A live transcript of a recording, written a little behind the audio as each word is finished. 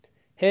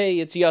Hey,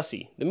 it's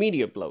Yossi, the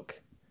Media Bloke.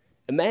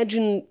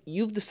 Imagine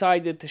you've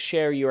decided to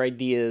share your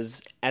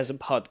ideas as a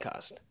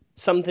podcast.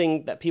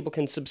 Something that people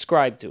can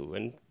subscribe to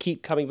and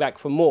keep coming back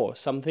for more.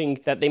 Something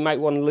that they might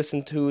want to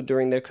listen to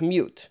during their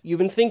commute. You've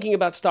been thinking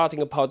about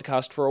starting a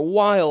podcast for a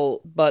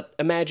while, but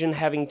imagine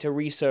having to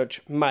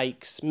research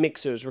mics,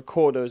 mixers,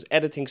 recorders,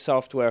 editing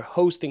software,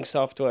 hosting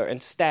software,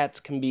 and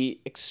stats can be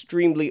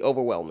extremely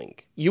overwhelming.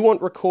 You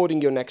want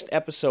recording your next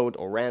episode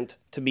or rant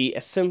to be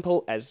as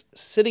simple as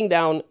sitting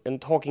down and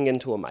talking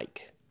into a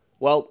mic.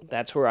 Well,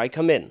 that's where I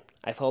come in.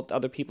 I've helped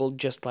other people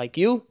just like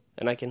you,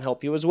 and I can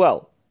help you as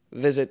well.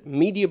 Visit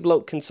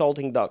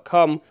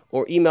MediaBlokeConsulting.com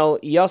or email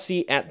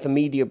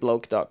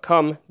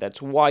yossi@themediabloke.com, that's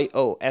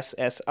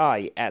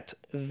YOSSI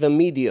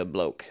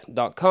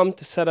 @themediabloke.com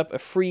to set up a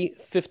free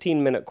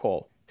 15-minute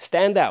call.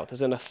 Stand out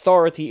as an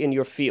authority in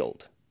your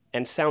field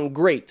and sound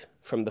great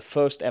from the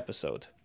first episode.